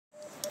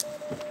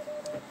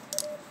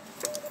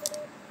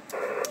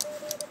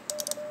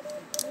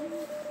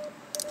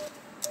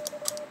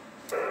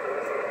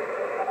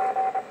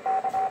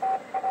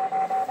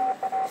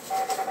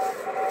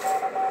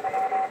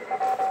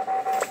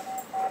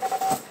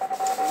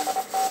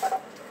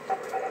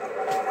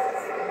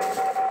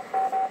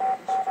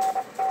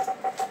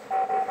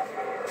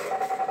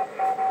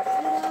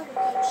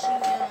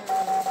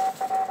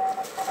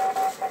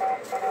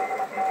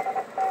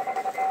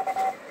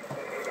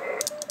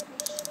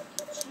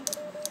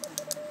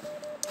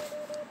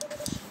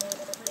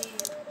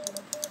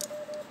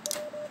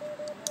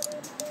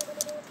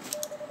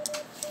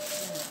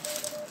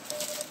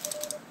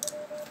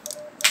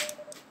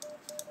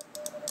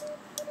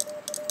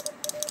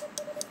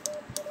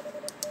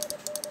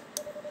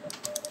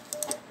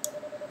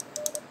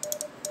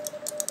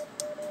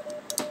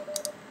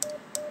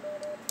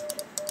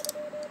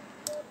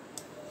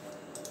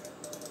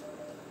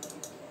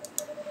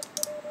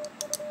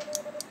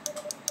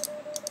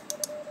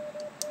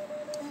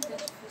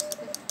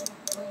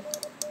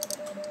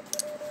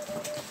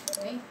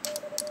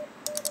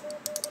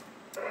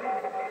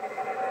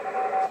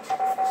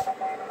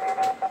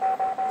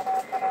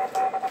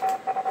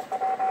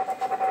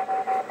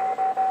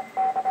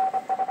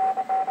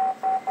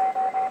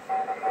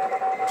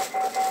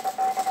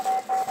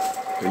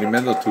Ele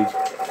emenda tudo.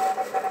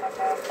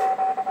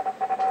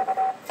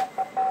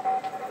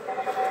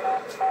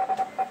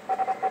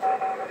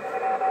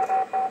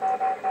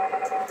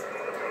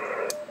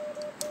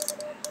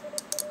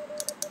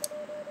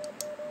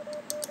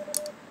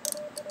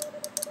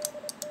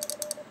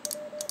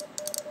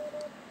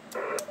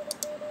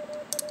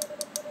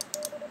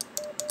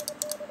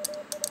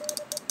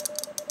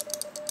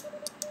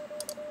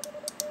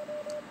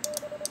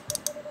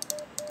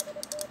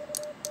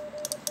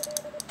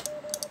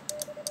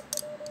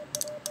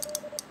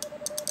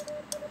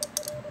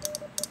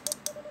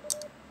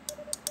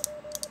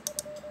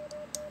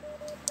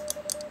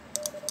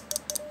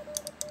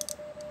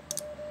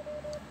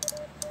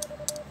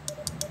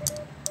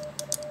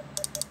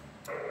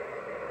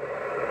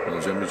 Eu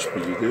já me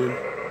despedi dele.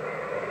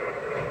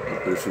 O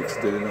prefixo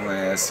dele não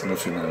é S no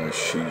final, é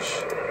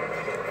X.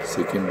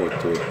 Sei quem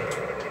botou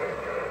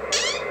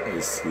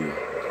esse.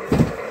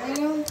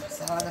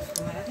 Essa roda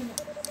ficou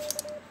maravilhosa.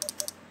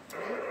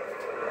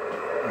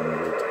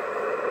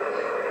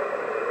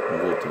 Não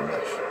voltou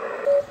mais.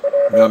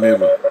 Meu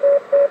amigo.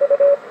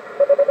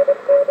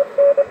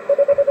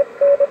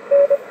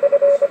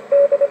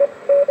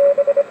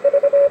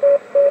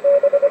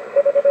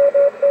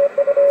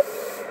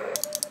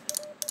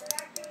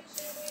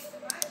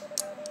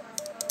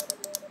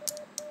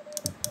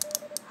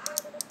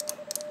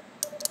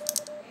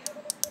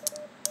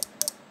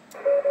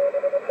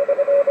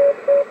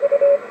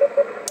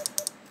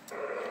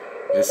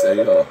 Esse aí,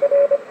 ó.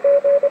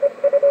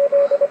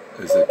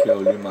 Esse aqui é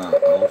o Lima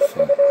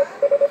Alfa,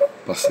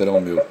 parceirão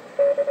meu.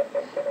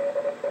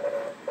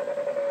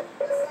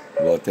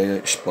 Vou até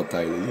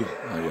spotar ele ali.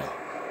 Aí,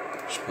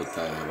 ó.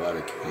 Spotar ele agora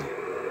aqui, ó.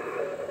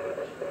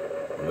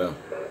 Tá vendo?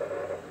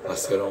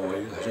 Parceirão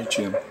aí,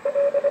 argentino.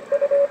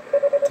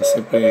 Tá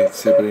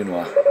sempre aí no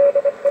ar.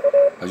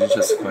 A gente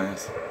já se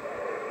conhece.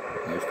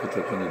 Aí fica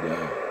trocando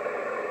ideia.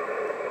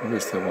 Vamos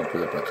ver se tem alguma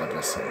coisa pra cá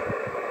pra cima.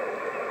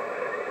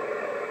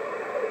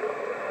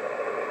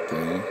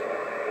 Tem.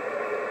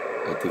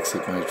 Vai ter que ser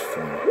com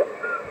headphone.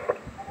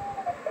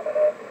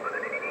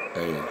 É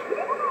ele.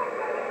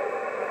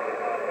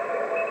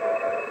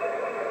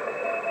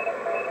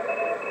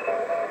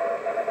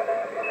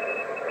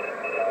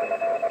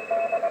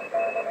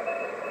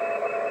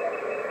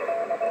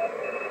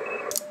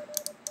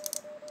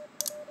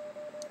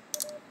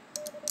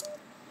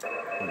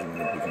 Vou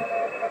diminuir um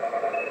pouquinho.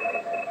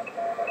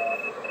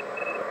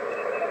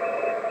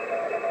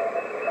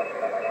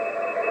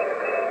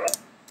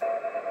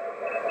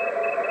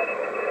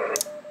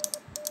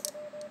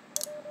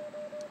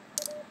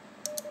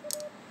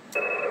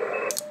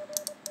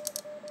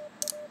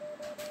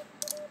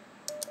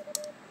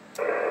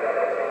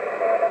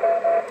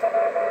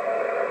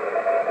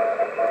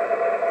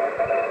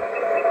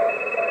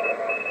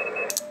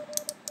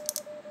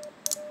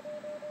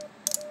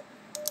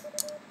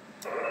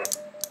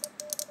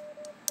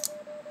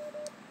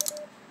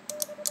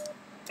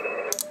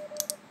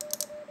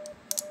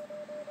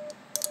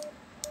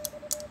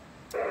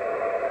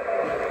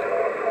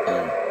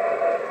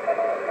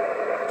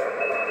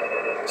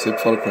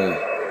 Sempre falo com ele.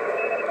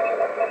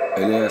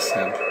 Ele é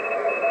cego.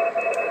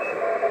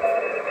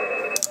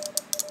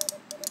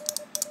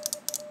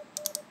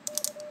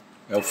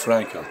 É o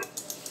Frank, ó.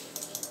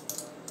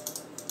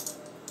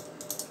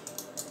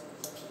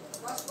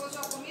 Posso pôr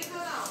sua comida ou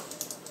não?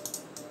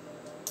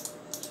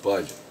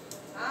 Pode.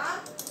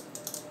 Hã?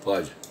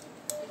 Pode.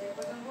 E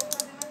depois eu não vou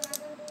fazer mais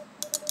nada.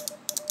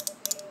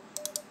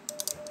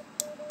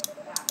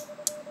 Tá.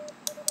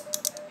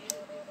 Cabelo,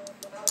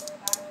 final de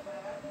tarde,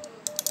 maravilhoso.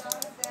 Na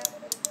hora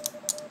certa.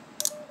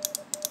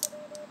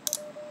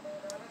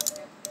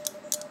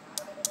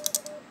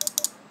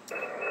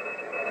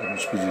 Eu me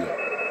despedi.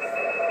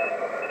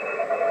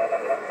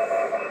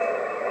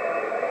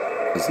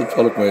 Eu sempre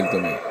falo com ele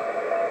também.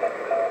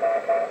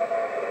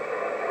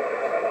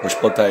 Vou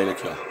espotar ele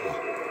aqui, ó.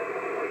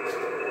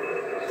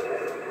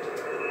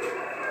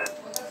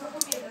 Botar sua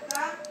comida,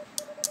 tá?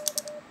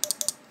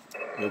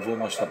 Eu vou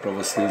mostrar pra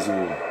vocês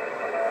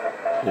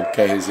o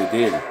QRZ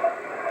dele.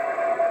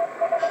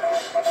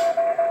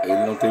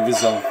 Ele não tem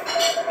visão.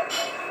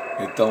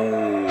 Então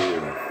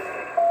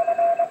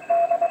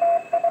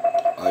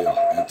aí, ó,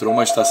 entrou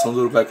uma estação do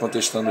Uruguai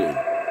contestando ele.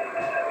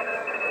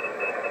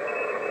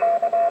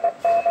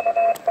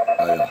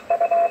 Aí, ó.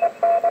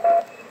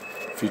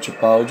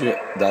 Fittipaldi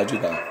dá de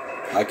dar.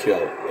 Aqui, ó,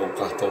 o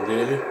cartão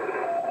dele.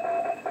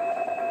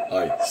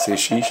 Aí,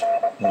 CX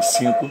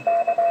 15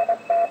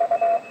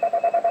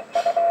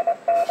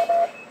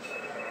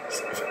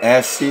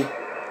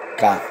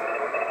 FK.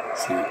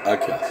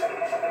 Aqui, ó.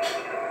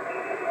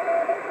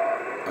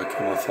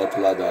 Aqui uma foto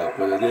lá da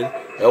coisa dele.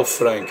 É o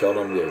Frank, é o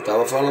nome dele.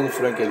 Tava falando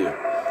Frank ali.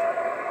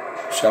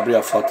 Deixa eu abrir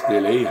a foto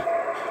dele aí.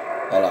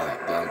 Olha lá,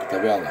 tá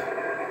vendo?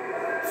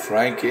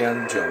 Frank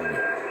and Johnny.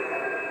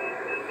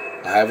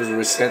 I have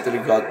recently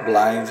got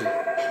blind.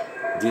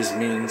 This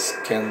means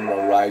can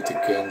write,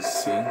 can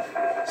see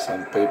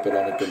some paper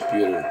on a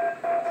computer.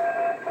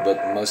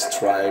 But must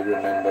try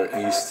remember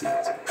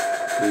instinct.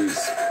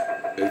 Please.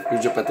 Ele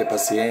pediu para ter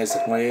paciência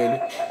com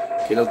ele,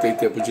 que Quem não tem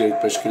tempo direito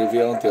para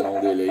escrever, é o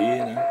antenão dele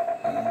aí,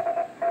 né?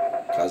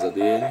 Casa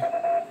dele.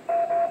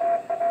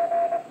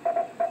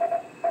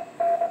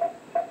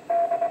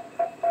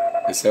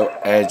 Esse é o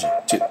Ed,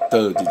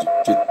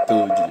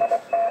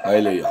 olha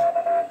ele aí, ó.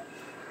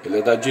 Ele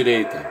é da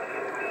direita.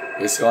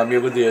 Esse é um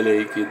amigo dele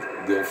aí que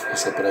deu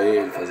força pra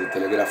ele, fazer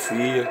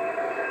telegrafia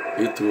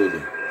e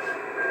tudo.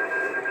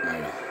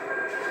 Aí,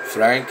 ó.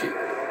 Frank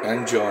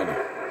and Johnny.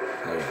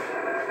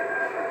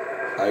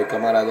 Aí o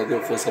camarada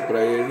deu força pra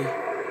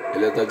ele.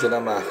 Ele é da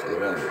Dinamarca, tá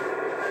vendo?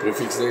 O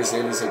prefixo dele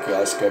é isso aqui,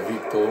 ó. Acho que é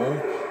Victor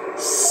 1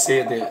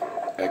 CD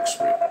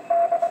X-Ray.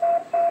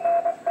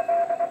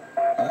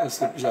 Eu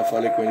sempre já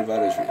falei com ele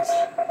várias vezes.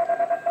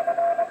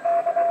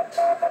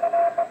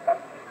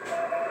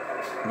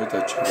 Muito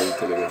ativo aí de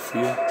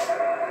telegrafia.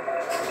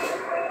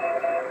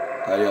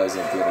 Aí ó, as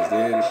antenas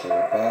dele,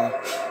 pá,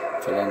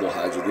 falando do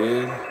rádio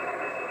dele.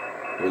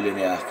 O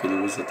linear que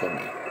ele usa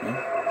também,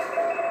 né?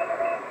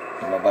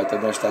 É uma baita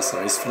de uma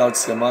estação. Esse final de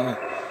semana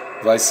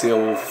vai ser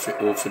o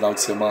final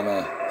de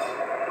semana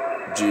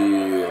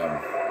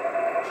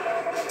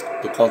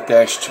do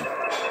contest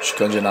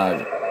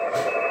escandinavo.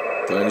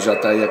 Então ele já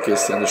está aí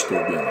aquecendo as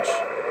turbinas.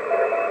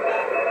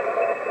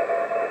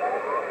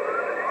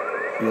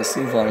 E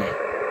assim vai,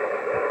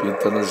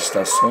 pintando as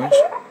estações.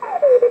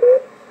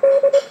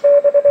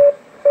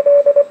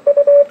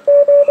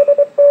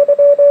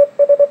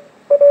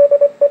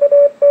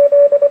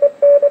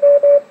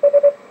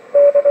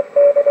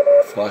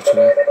 Forte,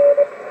 né?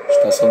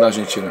 Estação da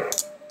Argentina.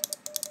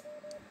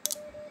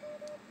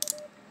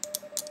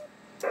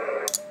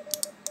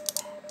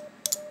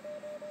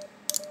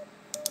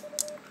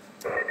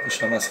 Vou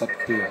chamar só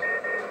porque...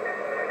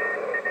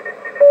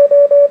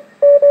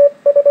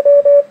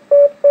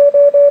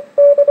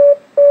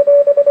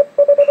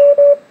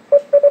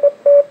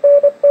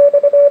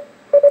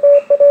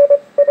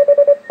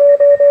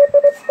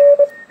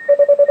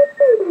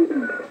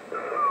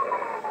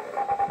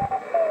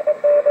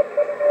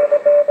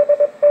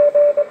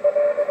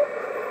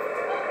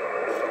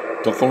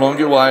 Tô com long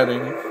wire,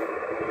 hein?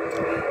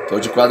 Tô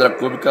de quadra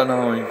cúbica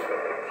não, hein?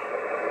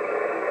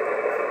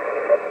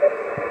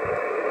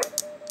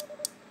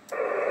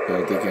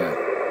 Peraí, tem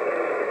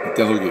que...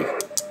 Interroguei.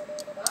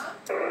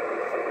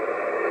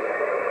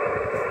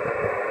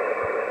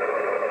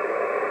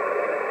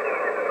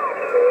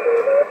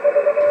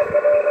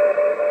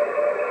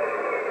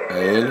 É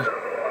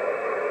ele.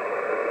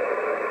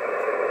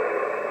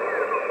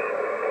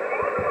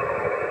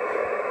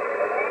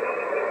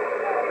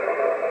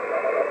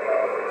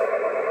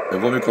 Eu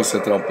vou me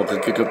concentrar um pouco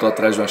aqui que eu tô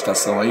atrás de uma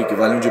estação aí que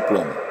vale um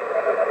diploma.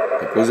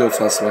 Depois eu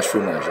faço umas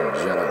filmagens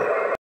geral.